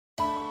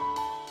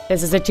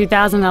This is a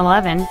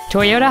 2011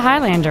 Toyota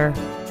Highlander.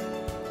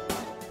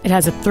 It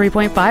has a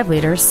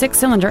 3.5-liter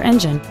six-cylinder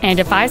engine and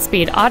a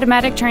 5-speed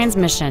automatic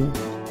transmission.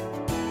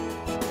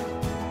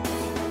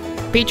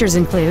 Features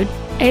include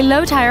a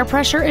low tire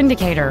pressure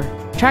indicator,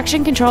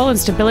 traction control and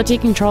stability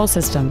control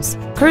systems,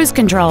 cruise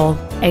control,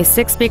 a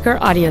 6-speaker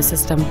audio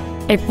system,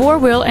 a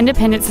 4-wheel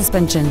independent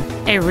suspension,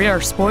 a rear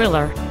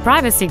spoiler,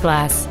 privacy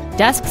glass,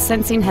 dusk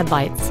sensing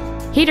headlights,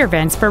 heater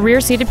vents for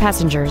rear-seated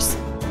passengers,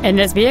 and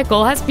this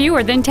vehicle has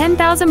fewer than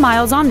 10,000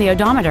 miles on the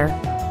odometer.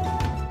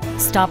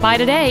 Stop by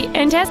today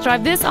and test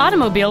drive this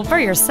automobile for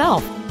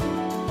yourself.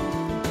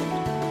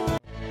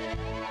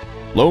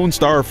 Lone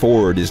Star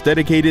Ford is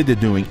dedicated to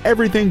doing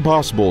everything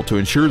possible to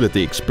ensure that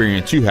the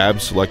experience you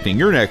have selecting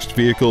your next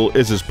vehicle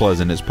is as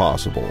pleasant as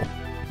possible.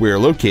 We are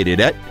located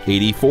at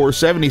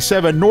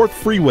 8477 North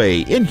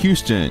Freeway in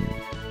Houston.